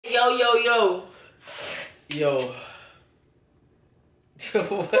Yo.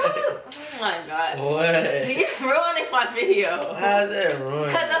 What? Oh my god. What? You're ruining my video. How's that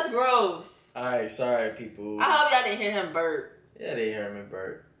ruined? Because that's gross. Alright, sorry people. I hope y'all didn't hear him burp. Yeah, they heard me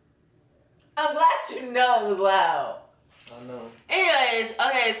burp. I'm glad you know it was loud. I know. Anyways,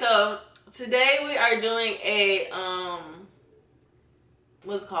 okay, so today we are doing a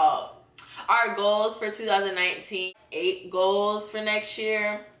what's it called? Our goals for 2019. 8 goals for next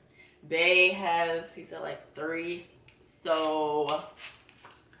year. Bay has, he said, like 3. So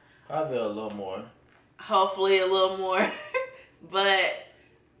Probably a little more. hopefully a little more. But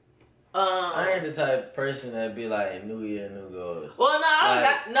I ain't the type of person that'd be like New Year, new goals. well,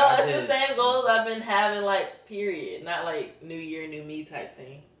 no, it's the same goals I've been having, like, period. Not like New Year, new me type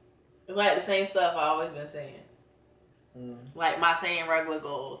thing. It's like the same stuff I've always been saying. Like my saying regular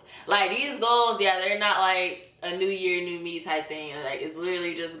goals. Like these goals, yeah, they're not like a New Year, new me type thing. Like it's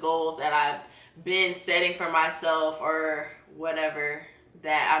literally just goals that I've been setting for myself or whatever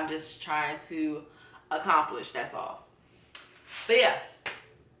that I'm just trying to accomplish. That's all. But yeah.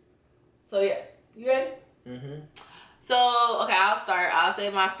 So yeah, you ready? So okay, I'll start. I'll say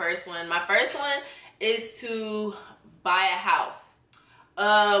my first one. My first one is to buy a house.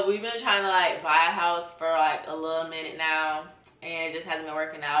 We've been trying to like buy a house for like a little minute now, and it just hasn't been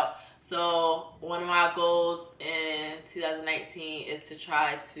working out. So one of my goals in 2019 is to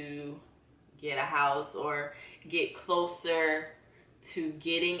try to get a house or get closer to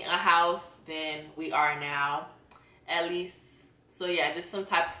getting a house than we are now, at least. So yeah, just some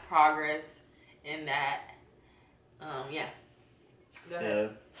type of progress in that. Yeah. Go ahead.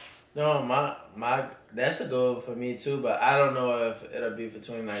 Yeah. No, my that's a goal for me too, but I don't know if it'll be for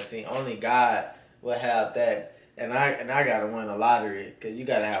 2019. Only God will have that, and I gotta win a lottery because you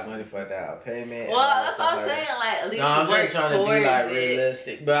gotta have money for a down payment. Well, that's what I'm saying. Like at least no, I'm just trying to be like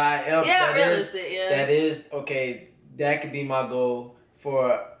realistic, but I am. Yeah, realistic. Yeah, that is okay. That could be my goal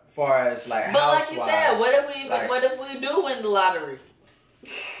for far as like. But like you said, what if we do win the lottery?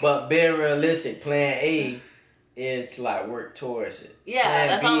 But being realistic, plan A is like work towards it. Yeah, plan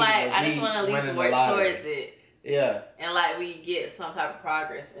that's B, all. Like I just want to at least work towards it. Yeah. And like we get some type of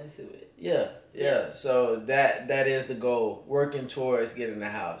progress into it. Yeah. So that is the goal. Working towards getting the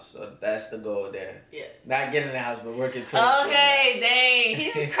house. So that's the goal there. Yes. Not getting the house, but working towards. Okay, dang.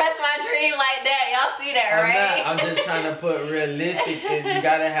 He just crushed my dream like that. Y'all see that, right? I'm just trying to put realistic in. You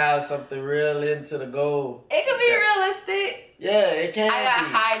gotta have something real into the goal. It could be realistic. Yeah, it can be. I got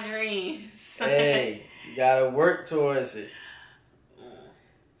high dreams. Hey, you gotta work towards it.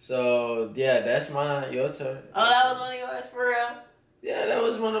 So yeah, that's mine. Your turn. Oh, that was one of yours for real? Yeah, that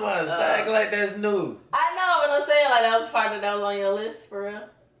was one of mine. Act like that's new. I know, but I'm saying like that was part of that was on your list for real.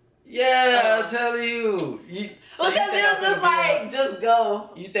 Yeah, I'm telling you. Because it was just like, just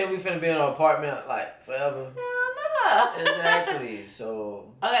go. You think we finna be in an apartment like forever? Hell no. Exactly.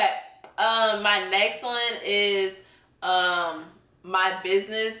 So. Okay. My next one is my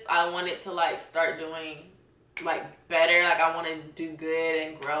business. I wanted to like start doing like better. Like I want to do good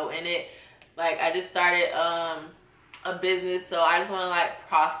and grow in it. Like I just started a business, so I just want to like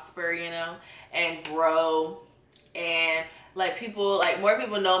prosper, you know, and grow, and like people, like more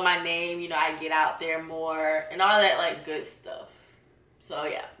people know my name, you know, I get out there more and all that like good stuff. So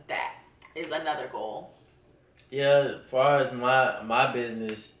yeah, that is another goal. Yeah, as far as my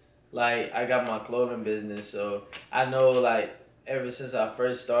business, like I got my clothing business, so I know like ever since I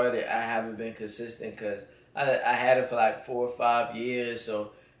first started, I haven't been consistent because I had it for like 4 or 5 years.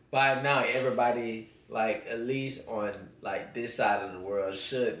 So by now, everybody like at least on like this side of the world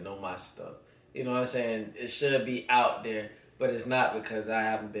should know my stuff. You know what I'm saying? It should be out there, but it's not because I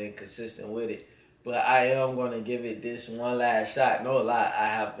haven't been consistent with it. But I am going to give it this one last shot. No lie, I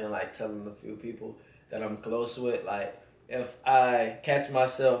have been like telling a few people that I'm close with. Like if I catch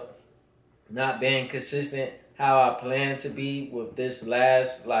myself not being consistent how I plan to be with this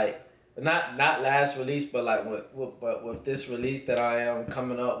last like not last release, but like with this release that I am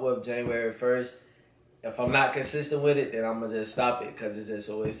coming up with January 1st. If I'm not consistent with it, then I'm gonna just stop it because it's just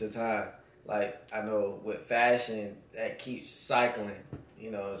a waste of time. Like I know with fashion that keeps cycling,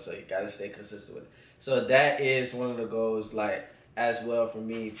 you know, so you gotta stay consistent with it. So that is one of the goals, like as well for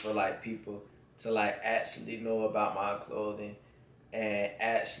me, for like people to like actually know about my clothing and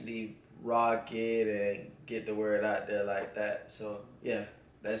actually rock it and get the word out there like that. So yeah,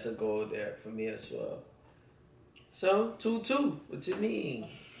 that's a goal there for me as well. So 2-2, what you mean?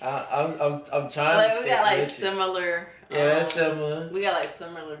 I'm trying like, to stick we got like with similar. Yeah, that's similar. We got like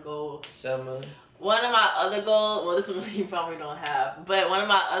similar goals. Similar. One of my other goals, well, this one you probably don't have, but one of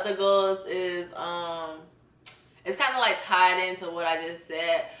my other goals is it's kind of like tied into what I just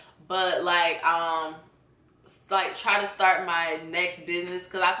said, but like try to start my next business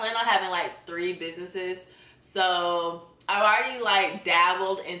because I plan on having like 3 businesses. So I've already like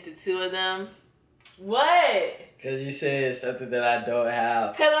dabbled into 2 of them. What? Because you said something that I don't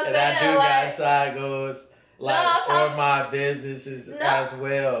have. Because I'm and saying, I do like, got side goals like for my businesses as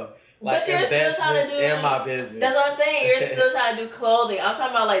well. Like but you're still trying to do in my business. That's what I'm saying. You're still trying to do clothing. I'm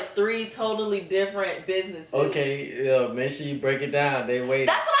talking about like 3 totally different businesses. Okay, make sure you break it down. They wait.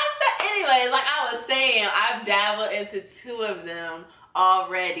 That's what I said. Anyways, like I was saying, I've dabbled into 2 of them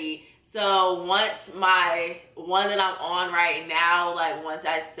already. So once my one that I'm on right now, like once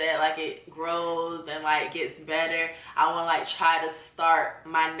I said like it grows and like gets better, I want to like try to start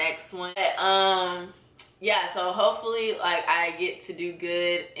my next one. Yeah, so hopefully like I get to do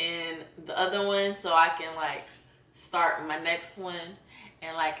good in the other one so I can like start my next one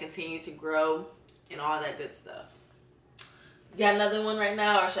and like continue to grow and all that good stuff. You got another one right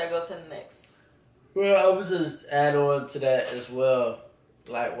now or should I go to the next? Well, I would just add on to that as well.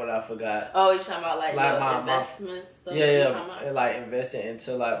 Like what I forgot. Oh, you're talking about like my investment stuff? Yeah, like investing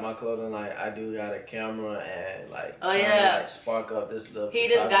into like my clothing. Like I do got a camera and like to like spark up this little. He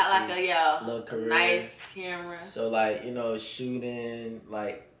just got like a little career. Nice camera. So like shooting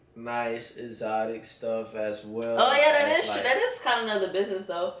like nice exotic stuff as well. Oh yeah, that is true. That is kind of another business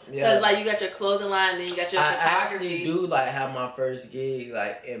though. Because like you got your clothing line, then you got your photography. I actually do like have my first gig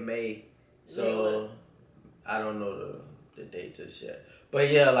like in May. So I don't know the date just yet. But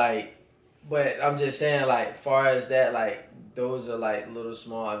yeah, but I'm just saying, like, far as that, like, those are, like, little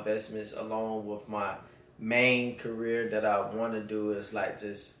small investments along with my main career that I want to do is, like,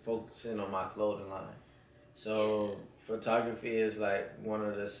 just focusing on my clothing line. So, photography is, like, one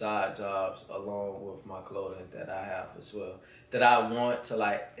of the side jobs along with my clothing that I have as well. That I want to,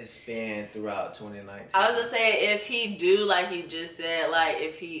 like, expand throughout 2019. I was going to say, if he do, like he just said, like,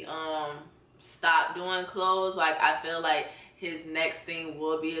 if he, stop doing clothes, like, I feel like his next thing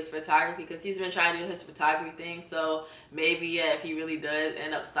will be his photography because he's been trying to do his photography thing. So maybe if he really does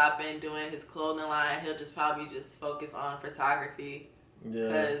end up stopping doing his clothing line, he'll just probably just focus on photography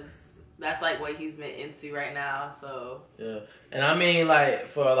because that's like what he's been into right now. So and I mean like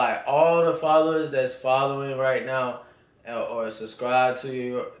for like all the followers that's following right now or subscribe to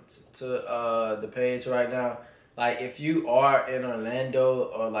you to the page right now. Like, if you are in Orlando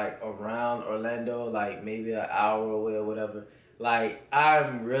or, like, around Orlando, like, maybe an hour away or whatever, like,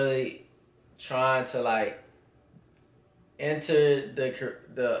 I'm really trying to, like, enter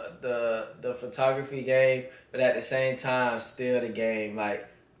the photography game, but at the same time, still the game. Like,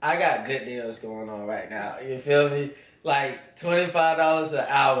 I got good deals going on right now. You feel me? Like, $25 an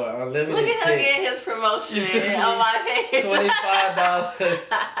hour, unlimited Look at him getting his promotion on my page.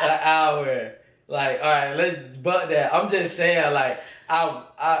 $25 an hour. Like, all right, let's butt that. I'm just saying, like,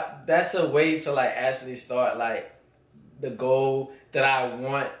 I that's a way to, like, actually start, like, the goal that I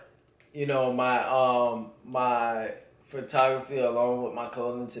want, my photography along with my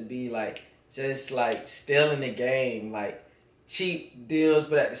clothing to be, like, just, like, still in the game, like, cheap deals,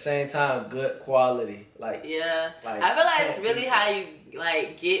 but at the same time, good quality. Like, I feel like it's really how you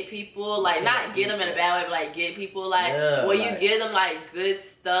like get people, like not get them in a bad way, but like get people like where you give them like good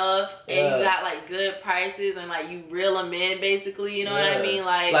stuff and you got like good prices and like you reel them in basically. You know what I mean?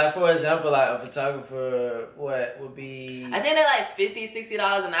 Like for example, like a photographer, what would be? I think they're like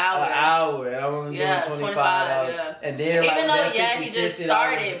 $50-$60 an hour. An hour, and I'm only doing $25. And then even though he just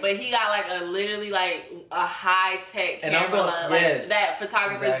started, but he got like a literally like a high tech camera that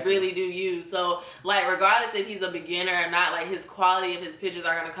photographers really do use. So like regardless if he's a beginner or not, like his quality of his pictures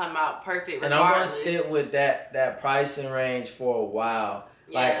are gonna come out perfect regardless. And I'm gonna stick with that pricing range for a while.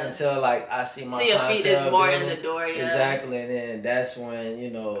 Like until like I see my your feet is more in the door, exactly, and then that's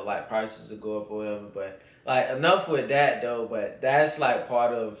when like prices will go up or whatever. But like enough with that though. But that's like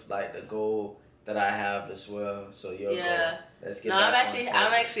part of like the goal that I have as well. So your goal. Let's get. No, I'm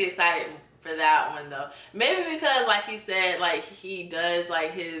actually excited for that one though. Maybe because like he said, like he does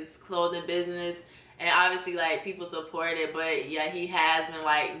like his clothing business. And obviously, like, people support it, but yeah, he has been,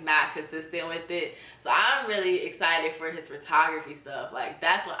 like, not consistent with it. So I'm really excited for his photography stuff. Like,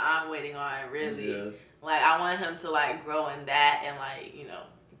 that's what I'm waiting on, really. Yeah. Like, I want him to, like, grow in that and, like,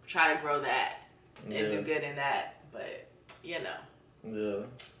 try to grow that and do good in that. But, Yeah.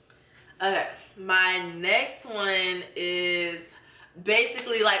 Okay, my next one is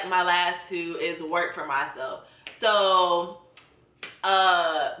basically, like, my last 2 is work for myself. So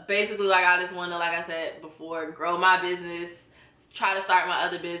basically, like, I just want to, like I said before, grow my business, try to start my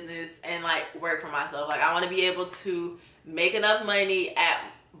other business, and like work for myself. Like, I want to be able to make enough money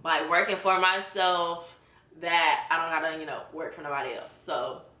by working for myself that I don't gotta work for nobody else.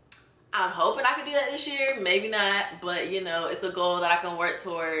 So I'm hoping I can do that this year. Maybe not, but you know, it's a goal that I can work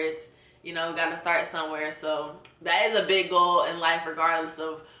towards. You know, got to start somewhere. So that is a big goal in life, regardless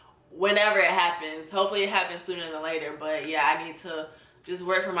of whenever it happens. Hopefully it happens sooner than later. But yeah, I need to just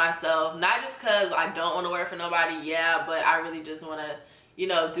work for myself. Not just because I don't want to work for nobody, yeah, but I really just want to, you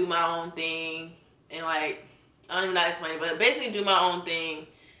know, do my own thing. And like, I don't even know how to explain it, but basically do my own thing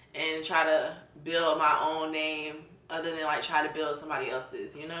and try to build my own name other than like try to build somebody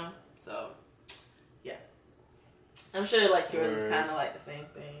else's, you know? So, yeah. I'm sure like yours is kind of like the same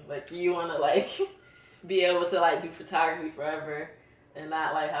thing. Like you want to like be able to like do photography forever and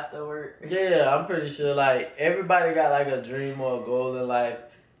not like have to work. Yeah, I'm pretty sure like everybody got like a dream or a goal in life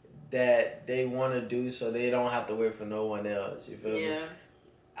that they want to do so they don't have to wait for no one else. You feel me?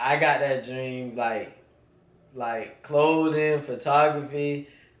 I got that dream like clothing, photography,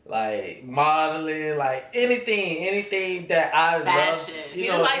 like modeling, like anything that I love. Fashion. He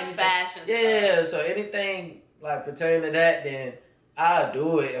just likes fashion. Yeah, stuff. So anything like pertaining to that, then I'll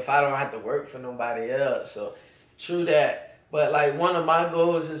do it if I don't have to work for nobody else. So true that. But like one of my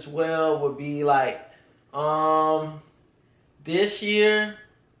goals as well would be like, this year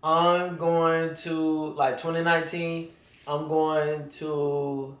I'm going to like 2019. I'm going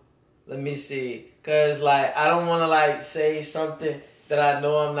to, let me see, cause like I don't want to like say something that I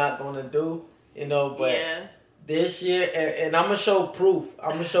know I'm not gonna do, you know. But this year, and I'm gonna show proof.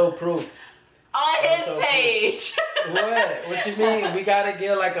 On his page. What you mean? We gotta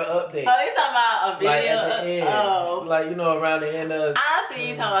get like an update. Oh, you talking about a video? Like at the end. Oh, like you know, around the end of. I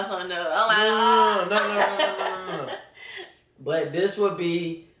think you talking about something else. I'm like, no. But this would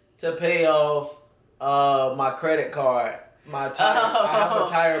be to pay off my credit card. My tire. I have a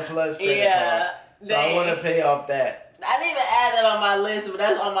Tire Plus credit card, so I want to pay off that. I didn't even add that on my list, but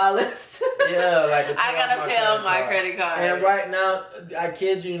that's on my list. Yeah, like I gotta pay off my credit card. And right now, I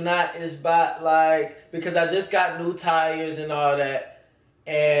kid you not, it's about like, because I just got new tires and all that.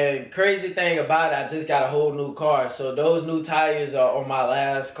 And crazy thing about it, I just got a whole new car. So those new tires are on my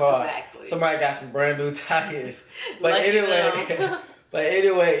last car. Exactly. Somebody got some brand new tires. But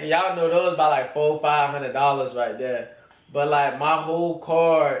anyway, y'all know those by like $400-$500 right there. But like my whole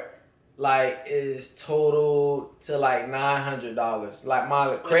card like is total to like $900. Like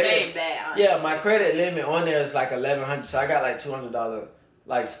my credit, which ain't bad, honestly. Yeah, my credit limit on there is like $1,100, so I got like $200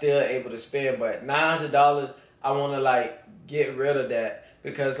 like still able to spend. But $900, I want to like get rid of that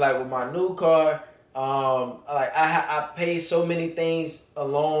because like with my new car, like I pay so many things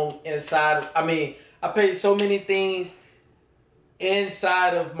along inside. I pay so many things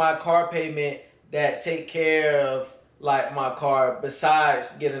inside of my car payment that take care of like my car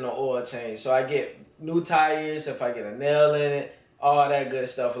besides getting an oil change. So I get new tires if I get a nail in it, all that good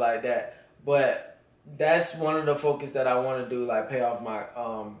stuff like that. But that's one of the focus that I want to do, like pay off my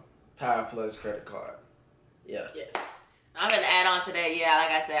Tire Plus credit card. Yeah. Yes. I'm going to add on to that. Yeah,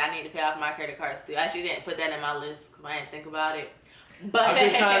 like I said, I need to pay off my credit cards too. I actually didn't put that in my list because I didn't think about it. But I've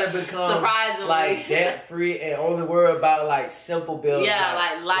been trying to become like debt free and only worry about like simple bills. Yeah,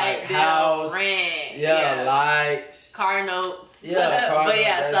 like light bill, house, rent, lights, car notes. Yeah, but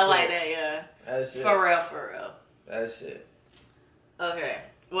yeah, stuff like that. Yeah, that's it. For real. That's it. Okay.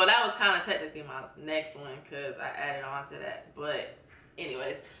 Well, that was kind of technically my next one because I added on to that. But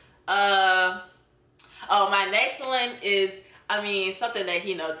anyways, my next one is, something that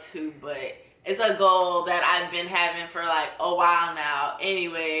he knows too, but it's a goal that I've been having for like a while now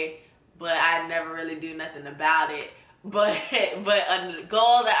anyway, but I never really do nothing about it. But a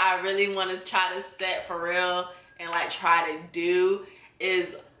goal that I really want to try to set for real and like try to do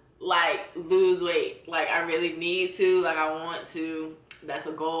is like lose weight. Like I really need to, like I want to. That's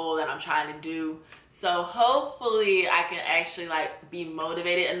a goal that I'm trying to do. So hopefully I can actually like be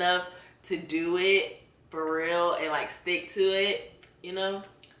motivated enough to do it for real and like stick to it, you know?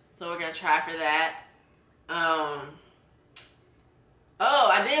 So we're gonna try for that. Oh,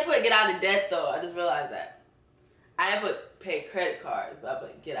 I did put get out of debt though. I just realized that. I didn't put pay credit cards, but I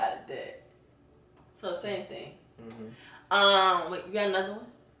put get out of debt. So same thing. Mm-hmm. Wait, you got another one?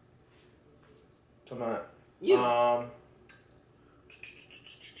 Come on. You.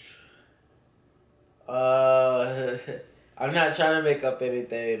 I'm not trying to make up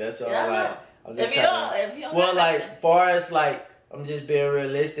anything. That's all. Yeah, I'm just if you don't well, like far as like. I'm just being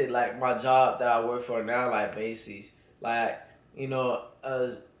realistic. Like my job that I work for now, like Macy's, like you know,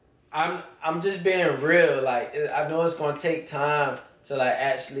 I'm just being real. Like I know it's gonna take time to like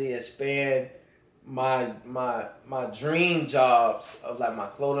actually expand my dream jobs of like my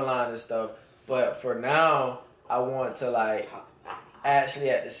clothing line and stuff. But for now, I want to like actually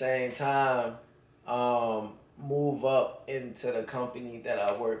at the same time move up into the company that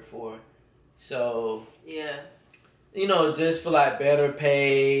I work for. So yeah, you know, just for like better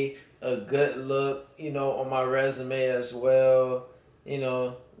pay, a good look, you know, on my resume as well, you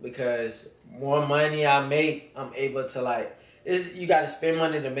know, because more money I make, I'm able to like, you got to spend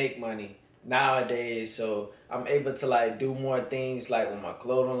money to make money nowadays. So I'm able to like do more things like with my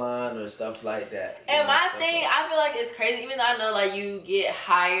clothing line or stuff like that. And my thing, I feel like it's crazy, even though I know like you get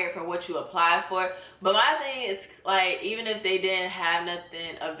hired for what you apply for, but my thing is like, even if they didn't have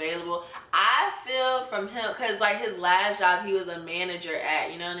nothing available, I feel from him, because like his last job he was a manager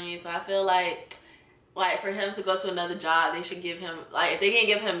at, you know what I mean? So I feel like for him to go to another job, they should give him, like, if they can't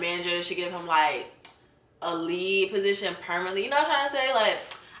give him manager, they should give him like a lead position permanently, you know what I'm trying to say? Like,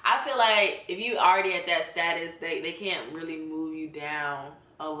 I feel like if you already at that status, they can't really move you down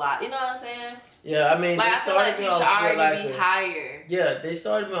a lot. You know what I'm saying? Yeah, I mean, like, I feel like you should already be higher. Yeah, they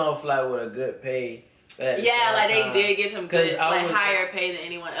started me off like with a good pay. Yeah, like they did give him good, like higher pay than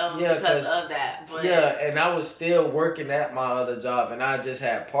anyone else because of that. But yeah, and I was still working at my other job, and I just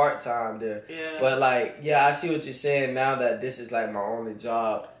had part time there. Yeah. But like, yeah, I see what you're saying now that this is like my only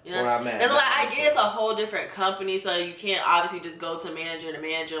job where I'm at. It's like, I get it's a whole different company, so you can't obviously just go to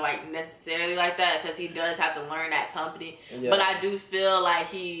manager like necessarily like that, because he does have to learn that company. Yeah. But I do feel like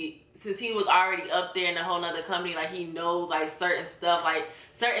since he was already up there in a whole nother company, like he knows like certain stuff, like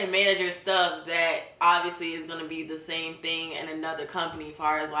certain manager stuff that obviously is going to be the same thing in another company as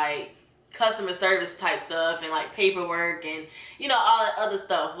far as like customer service type stuff and like paperwork and, you know, all that other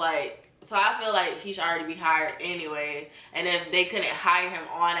stuff. Like, so I feel like he should already be hired anyway. And if they couldn't hire him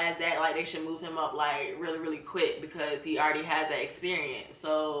on as that, like they should move him up like really, really quick, because he already has that experience.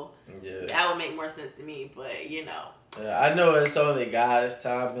 So yeah, that would make more sense to me, but you know. Yeah, I know it's only guys'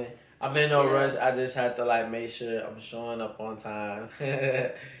 time. I'm in no rush. I just have to like make sure I'm showing up on time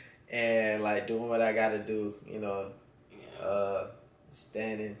and like doing what I gotta do. You know,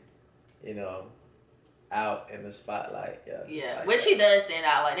 standing, you know, out in the spotlight. Yeah, like which he does stand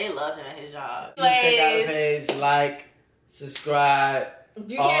out. Like they love him at his job. You check out the page, like, subscribe.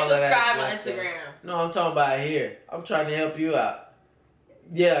 You can't subscribe on Instagram. Stuff. No, I'm talking about here. I'm trying to help you out.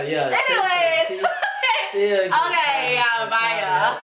 Yeah. Anyways, okay, y'all, bye y'all.